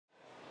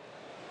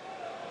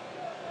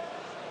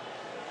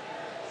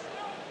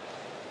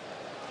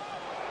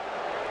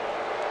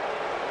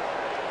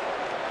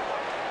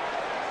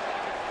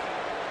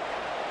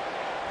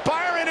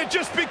it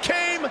just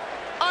became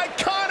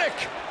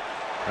iconic.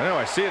 I know,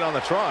 I see it on the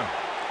Tron.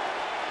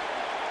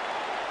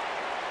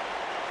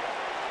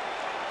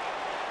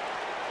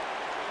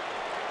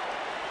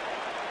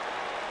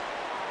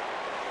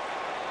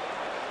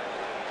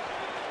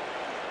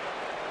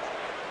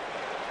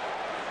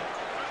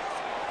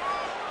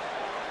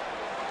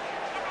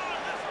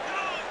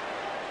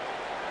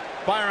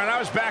 Byron, I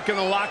was back in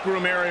the locker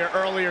room area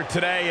earlier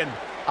today, and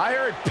I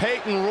heard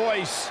Peyton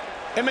Royce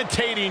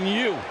imitating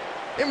you.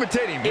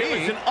 Imitating me? It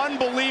was an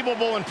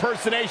unbelievable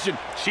impersonation.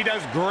 She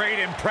does great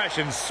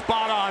impressions.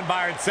 Spot on,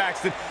 Byron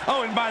Saxton.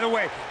 Oh, and by the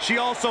way, she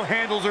also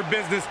handles her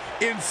business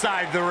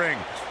inside the ring.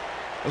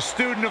 A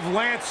student of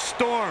Lance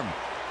Storm,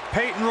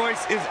 Peyton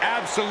Royce is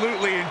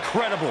absolutely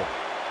incredible.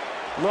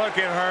 Look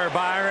at her,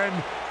 Byron.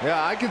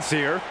 Yeah, I can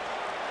see her.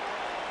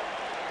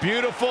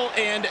 Beautiful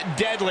and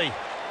deadly.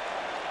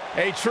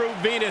 A true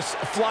Venus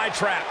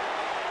flytrap.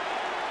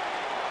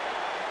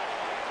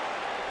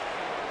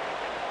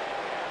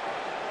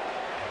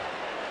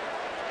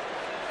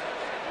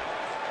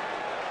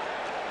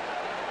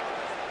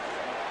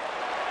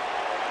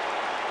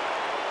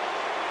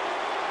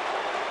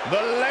 The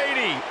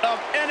lady of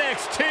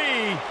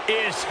NXT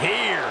is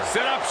here.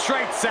 Sit up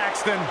straight,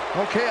 Saxton.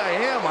 Okay, I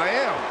am.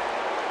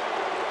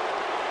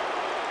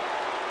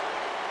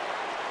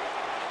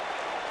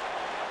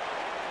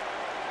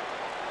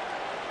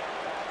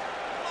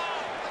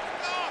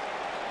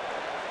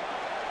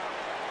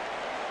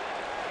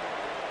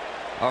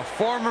 A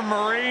former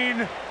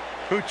Marine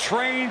who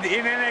trained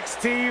in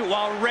NXT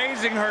while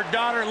raising her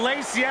daughter,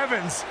 Lacey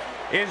Evans,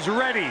 is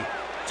ready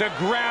to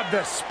grab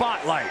the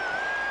spotlight.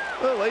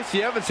 Well,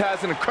 Lacey Evans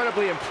has an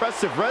incredibly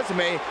impressive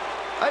resume.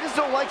 I just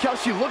don't like how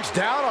she looks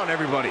down on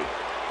everybody.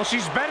 Well,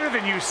 she's better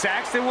than you,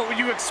 Saxton. What would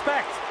you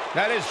expect?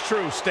 That is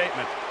true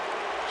statement.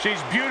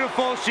 She's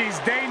beautiful, she's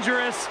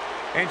dangerous,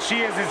 and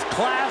she is as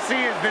classy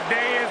as the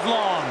day is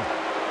long.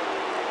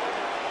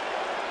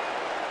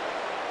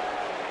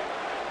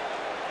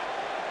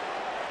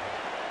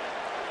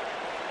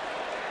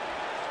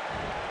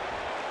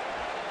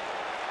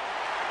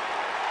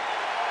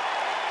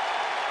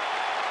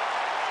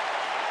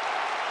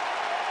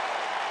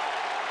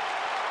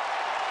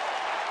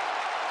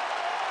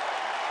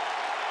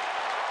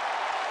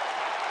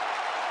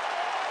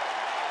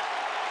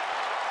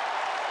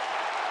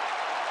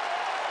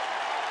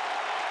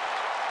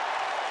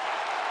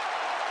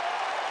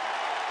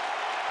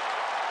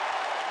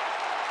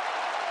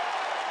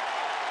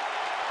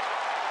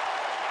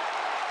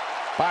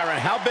 Byron,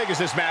 how big is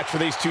this match for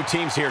these two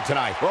teams here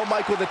tonight? Well,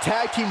 Michael, the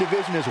tag team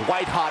division is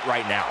white hot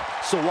right now.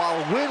 So while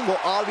a win will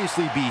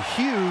obviously be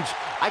huge,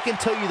 I can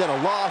tell you that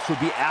a loss would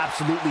be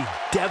absolutely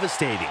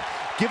devastating.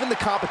 Given the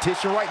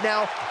competition right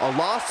now, a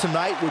loss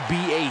tonight would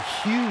be a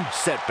huge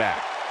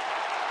setback.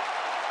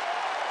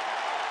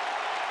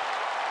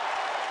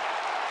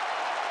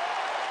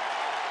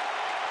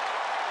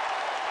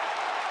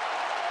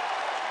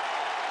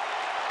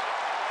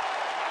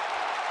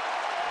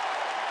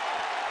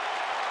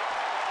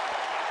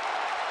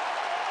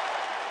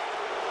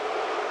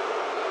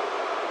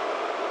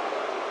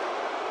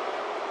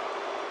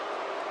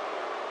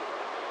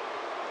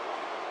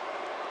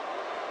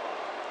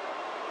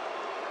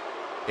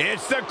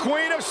 It's the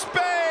Queen of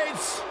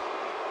Spades!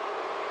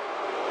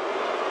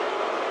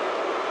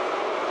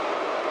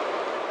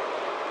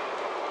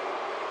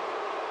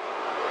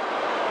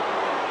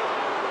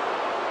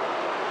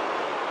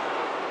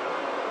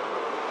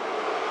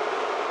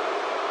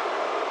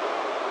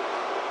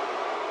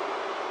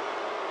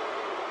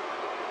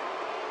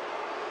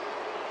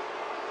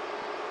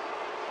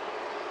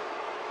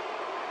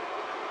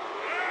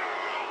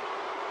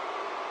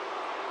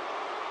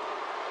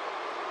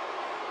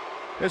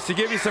 Just to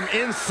give you some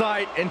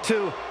insight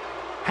into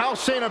how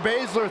Shayna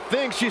Baszler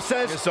thinks, she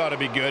says this ought to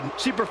be good.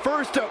 She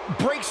prefers to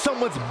break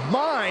someone's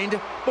mind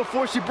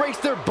before she breaks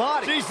their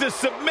body. She's the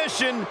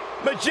submission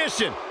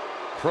magician.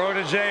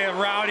 Protege of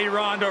Rowdy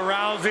Ronda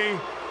Rousey,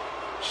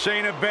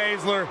 Shayna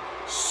Baszler,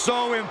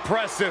 so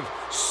impressive,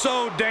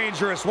 so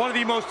dangerous. One of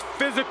the most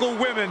physical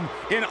women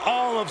in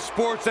all of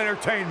sports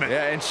entertainment.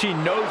 Yeah, and she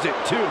knows it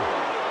too.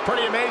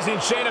 Pretty amazing.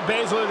 Shayna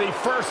Baszler, the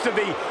first of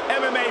the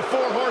MMA 4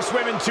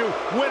 horsewomen to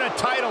win a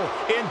title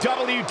in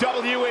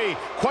WWE.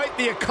 Quite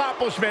the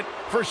accomplishment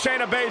for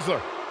Shayna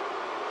Baszler.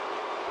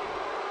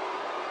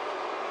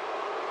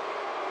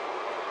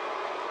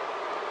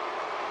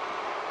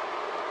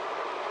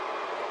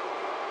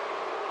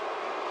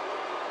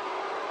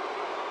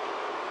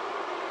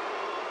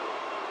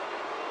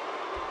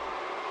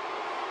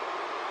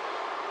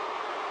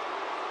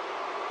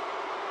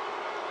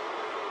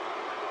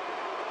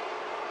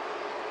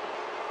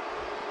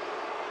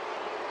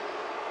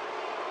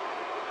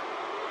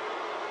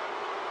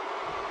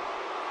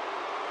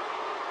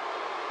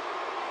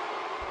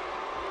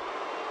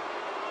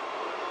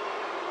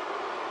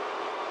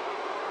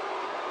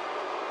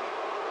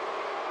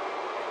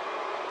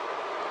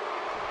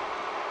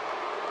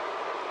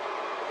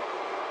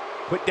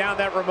 Put down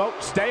that remote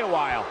and stay a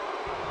while.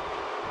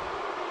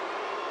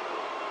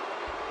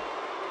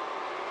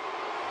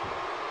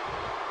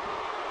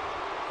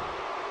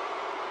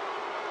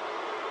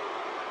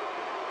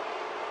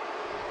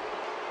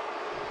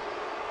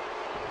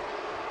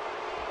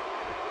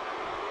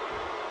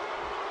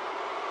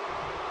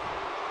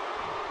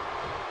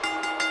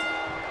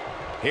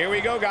 Here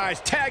we go,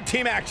 guys. Tag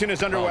team action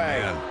is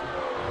underway.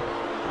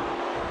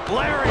 Oh,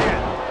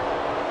 Lariat.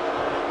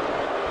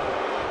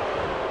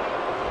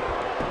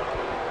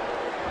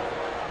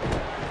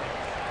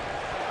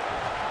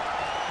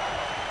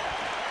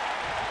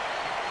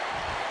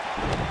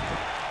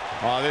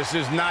 Oh, this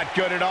is not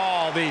good at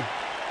all. The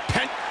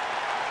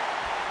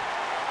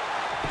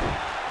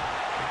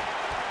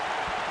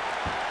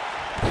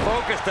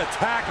focused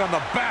attack on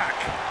the back.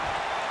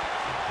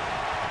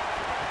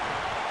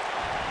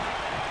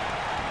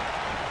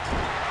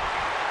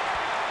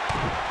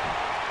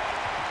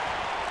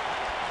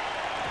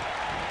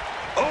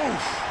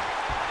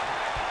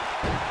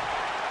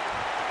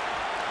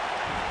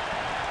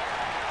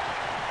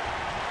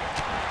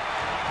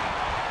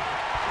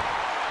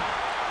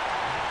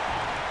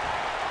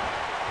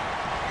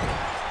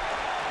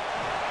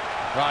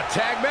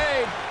 Tag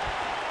made.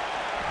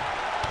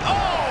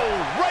 Oh,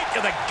 right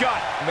to the gut.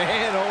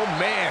 Man, oh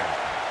man.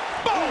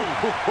 Boom!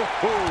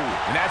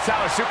 And that's how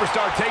a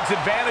superstar takes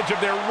advantage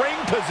of their ring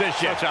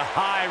position. Such a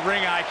high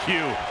ring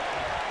IQ.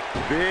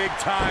 Big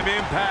time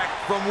impact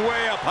from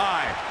way up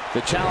high. The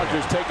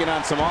challenger's taking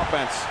on some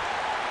offense.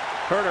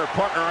 Her and her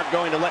partner aren't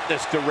going to let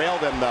this derail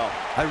them, though.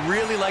 I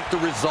really like the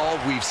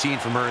resolve we've seen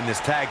from her in this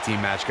tag team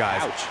match,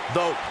 guys. Ouch.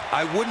 Though,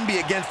 I wouldn't be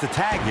against the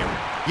tag here.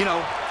 You know,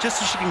 just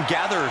so she can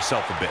gather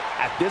herself a bit.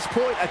 At this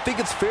point, I think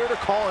it's fair to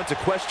call into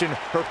question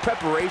her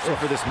preparation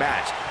for this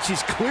match.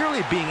 She's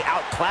clearly being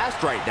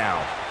outclassed right now.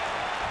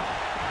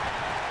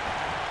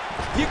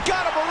 You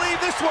gotta believe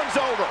this one's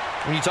over.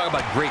 When you talk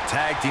about great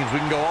tag teams, we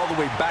can go all the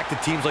way back to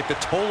teams like the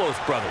Tolos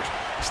brothers,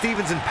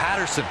 Stevens and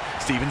Patterson,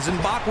 Stevens and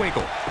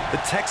Bockwinkel, the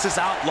Texas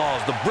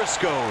Outlaws, the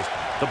Briscoes,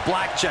 the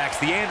Blackjacks,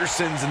 the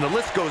Andersons, and the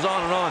list goes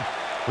on and on.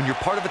 When you're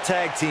part of a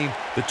tag team,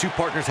 the two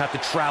partners have to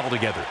travel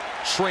together,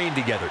 train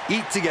together,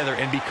 eat together,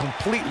 and be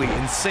completely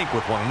in sync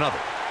with one another.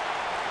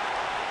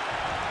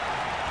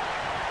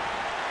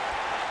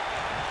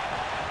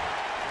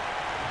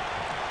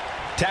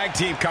 Tag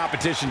team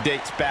competition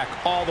dates back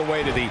all the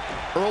way to the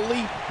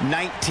early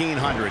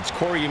 1900s.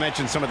 Corey, you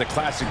mentioned some of the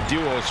classic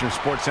duos from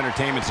sports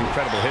entertainment's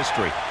incredible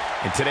history.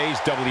 In today's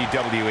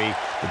WWE,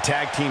 the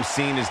tag team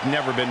scene has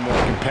never been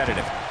more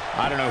competitive.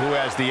 I don't know who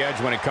has the edge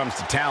when it comes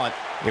to talent,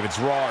 if it's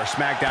Raw or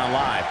SmackDown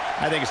Live.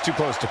 I think it's too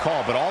close to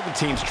call, but all the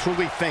teams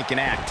truly think and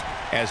act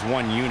as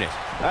one unit.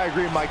 I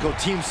agree, Michael.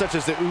 Teams such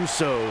as the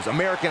Usos,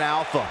 American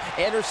Alpha,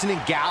 Anderson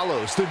and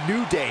Gallows, The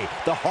New Day,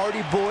 the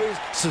Hardy Boys,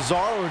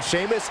 Cesaro and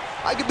Sheamus.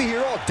 I could be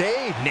here all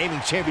day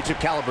naming championship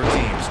caliber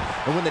teams.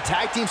 And when the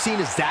tag team scene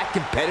is that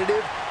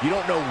competitive, you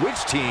don't know which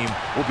team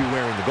will be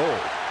wearing the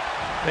gold.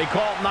 They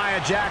call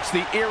Nia Jax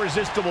the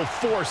irresistible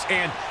force,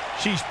 and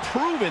she's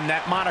proven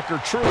that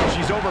moniker true.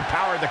 She's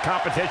overpowered the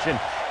competition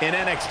in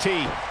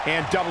NXT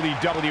and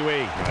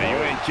WWE. You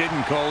ain't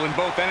kidding, Cole. In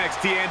both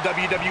NXT and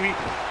WWE,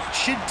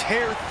 she'd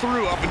tear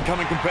through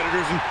up-and-coming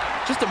competitors in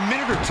just a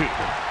minute or two.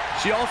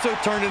 She also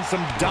turned in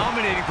some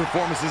dominating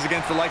performances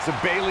against the likes of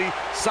Bayley,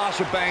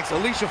 Sasha Banks,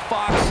 Alicia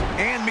Fox,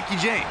 and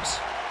Mickie James.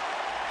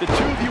 The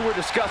two of you were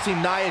discussing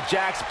Nia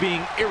Jax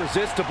being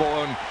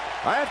irresistible, and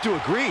I have to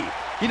agree.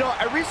 You know,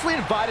 I recently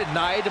invited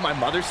Nia to my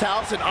mother's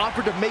house and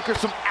offered to make her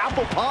some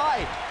apple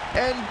pie.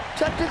 And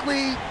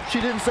technically,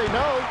 she didn't say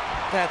no.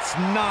 That's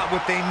not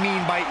what they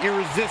mean by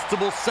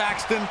irresistible,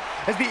 Saxton.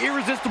 As the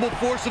irresistible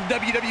force of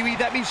WWE,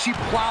 that means she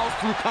plows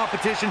through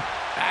competition.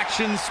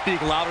 Actions speak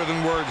louder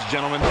than words,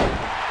 gentlemen.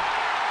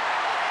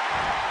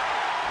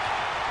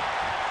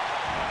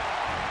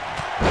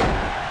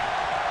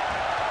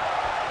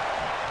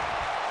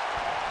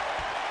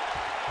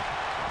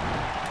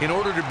 In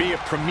order to be a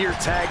premier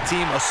tag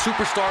team, a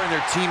superstar and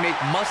their teammate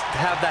must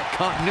have that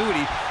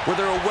continuity where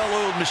they're a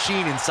well-oiled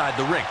machine inside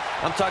the ring.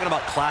 I'm talking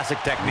about classic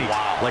techniques,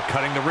 like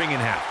cutting the ring in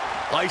half,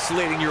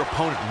 isolating your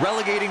opponent,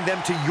 relegating them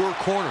to your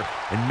corner,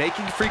 and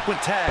making frequent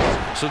tags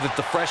so that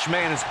the fresh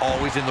man is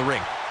always in the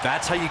ring.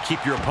 That's how you keep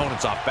your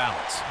opponents off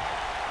balance.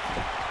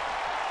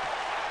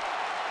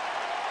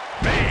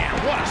 Man,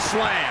 what a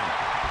slam.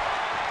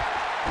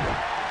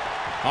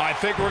 Oh, I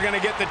think we're going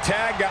to get the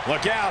tag.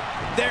 Look out.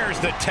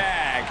 There's the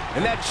tag.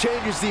 And that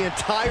changes the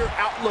entire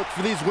outlook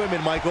for these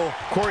women, Michael.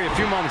 Corey, a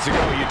few moments ago,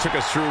 you took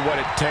us through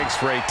what it takes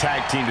for a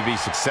tag team to be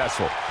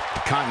successful.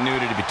 The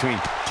continuity between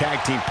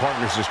tag team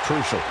partners is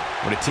crucial.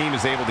 When a team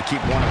is able to keep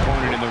one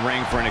opponent in the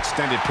ring for an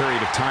extended period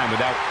of time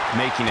without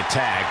making a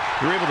tag,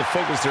 you're able to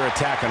focus their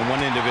attack on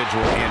one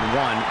individual and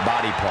one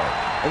body part.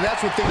 And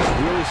that's when things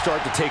really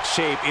start to take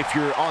shape if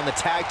you're on the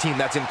tag team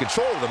that's in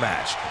control of the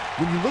match.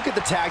 When you look at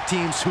the tag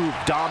teams who've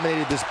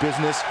dominated this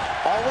business,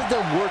 all of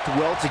them worked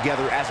well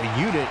together as a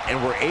unit and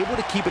were able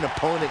to keep an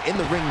opponent in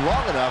the ring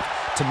long enough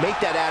to make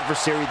that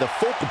adversary the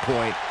focal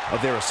point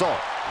of their assault.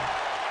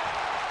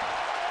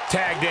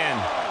 Tagged in.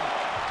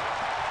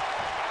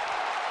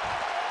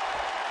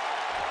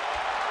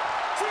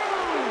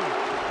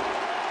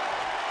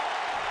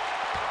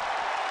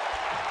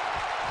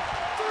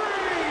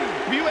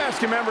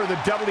 ask a member of the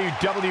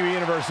WWE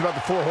Universe about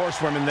the 4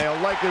 horsewomen, they'll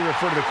likely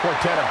refer to the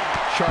quartet of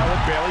Charlotte,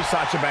 Bayley,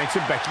 Sasha Banks,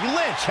 and Becky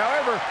Lynch.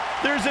 However,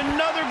 there's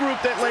another group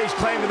that lays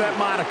claim to that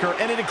moniker,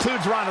 and it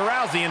includes Ronda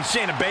Rousey and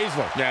Shayna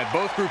Baszler. Yeah,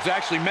 both groups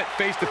actually met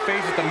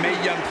face-to-face at the Mae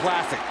Young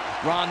Classic.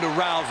 Ronda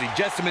Rousey,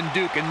 Jessamine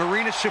Duke, and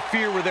Marina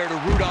Shafir were there to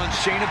root on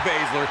Shayna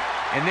Baszler,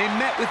 and they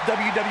met with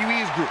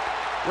WWE's group.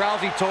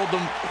 Rousey told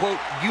them, quote,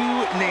 "You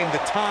name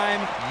the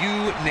time,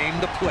 you name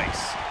the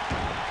place."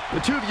 The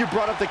two of you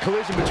brought up the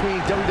collision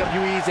between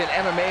WWE's and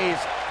MMA's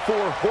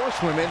 4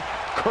 horsewomen,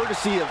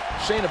 courtesy of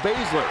Shayna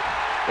Baszler.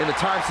 In the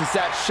time since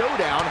that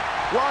showdown,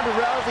 Ronda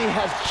Rousey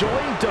has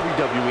joined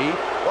WWE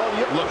while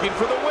Looking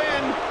for the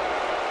win.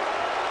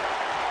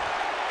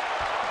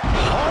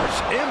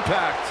 harsh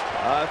impact.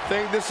 I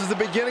think this is the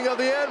beginning of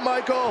the end,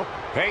 Michael.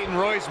 Peyton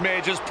Royce may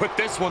have just put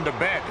this one to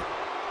bed.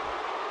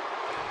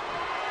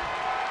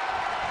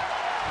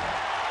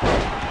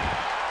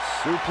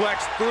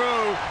 Suplex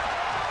through.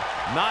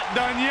 Not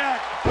done yet.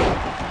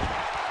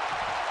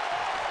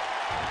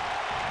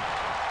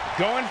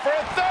 Going for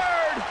a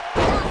third.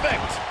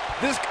 Perfect.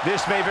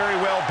 This may very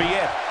well be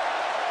it.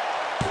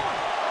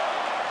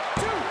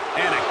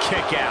 And a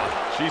kick out.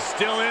 She's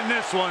still in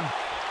this one.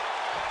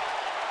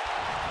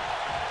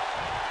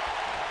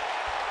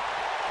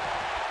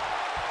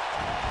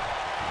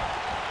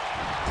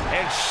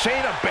 And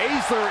Shayna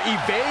Baszler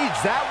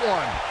evades that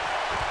one.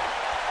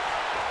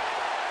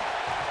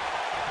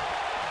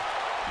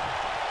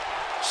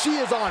 She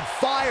is on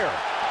fire.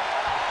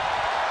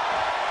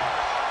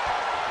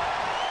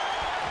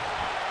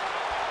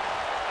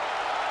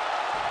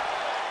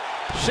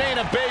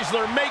 Shayna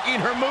Baszler making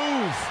her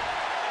move.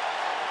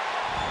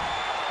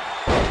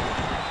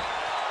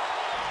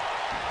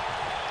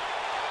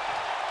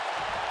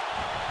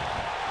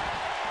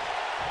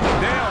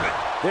 Nailed it.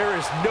 There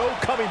is no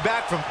coming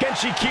back from. Can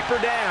she keep her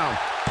down?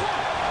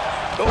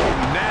 Oh,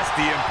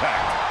 nasty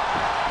impact.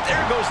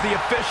 There goes the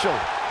official.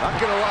 Not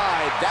gonna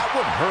lie, that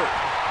would hurt.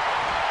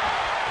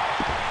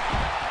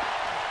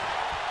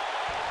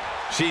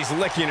 She's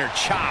licking her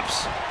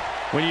chops.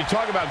 When you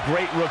talk about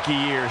great rookie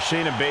years,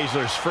 Shayna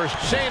Baszler's first.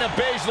 Shayna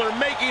Baszler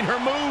making her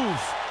move.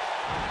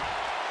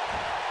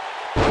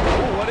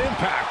 Oh, what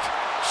impact.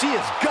 She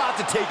has got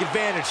to take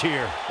advantage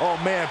here. Oh,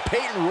 man,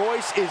 Peyton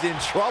Royce is in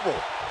trouble.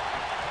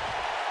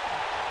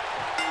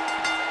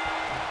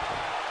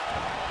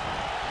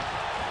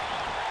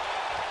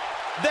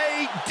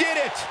 They did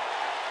it.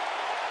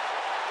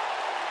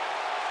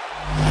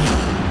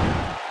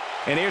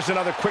 And here's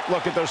another quick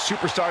look at those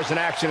superstars in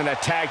action in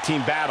that tag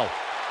team battle.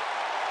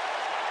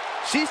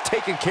 She's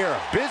taking care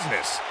of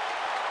business.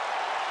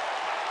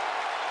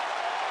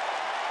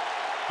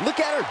 Look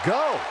at her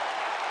go.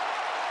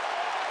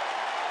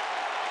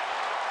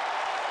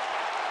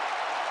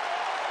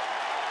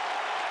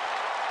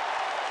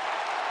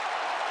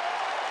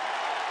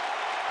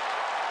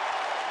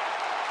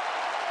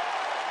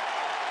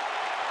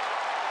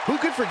 Who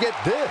could forget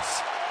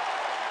this?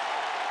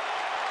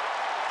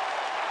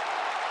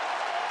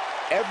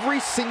 Every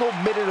single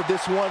minute of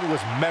this one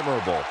was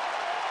memorable.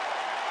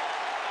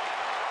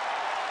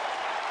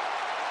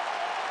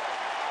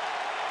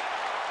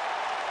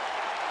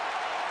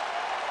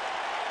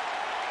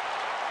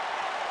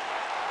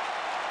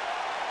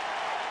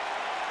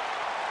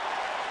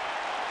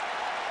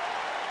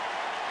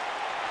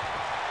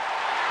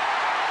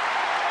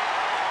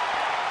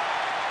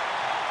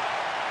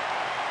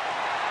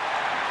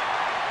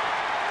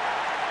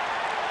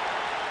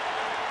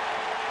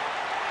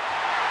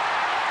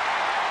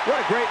 What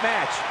a great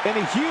match, and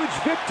a huge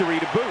victory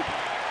to boot.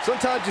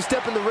 Sometimes you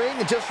step in the ring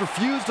and just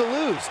refuse to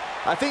lose.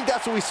 I think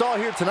that's what we saw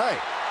here tonight.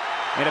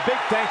 And a big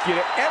thank you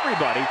to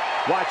everybody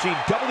watching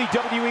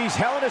WWE's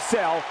Hell in a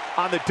Cell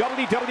on the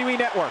WWE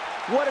Network.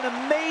 What an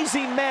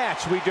amazing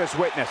match we just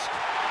witnessed.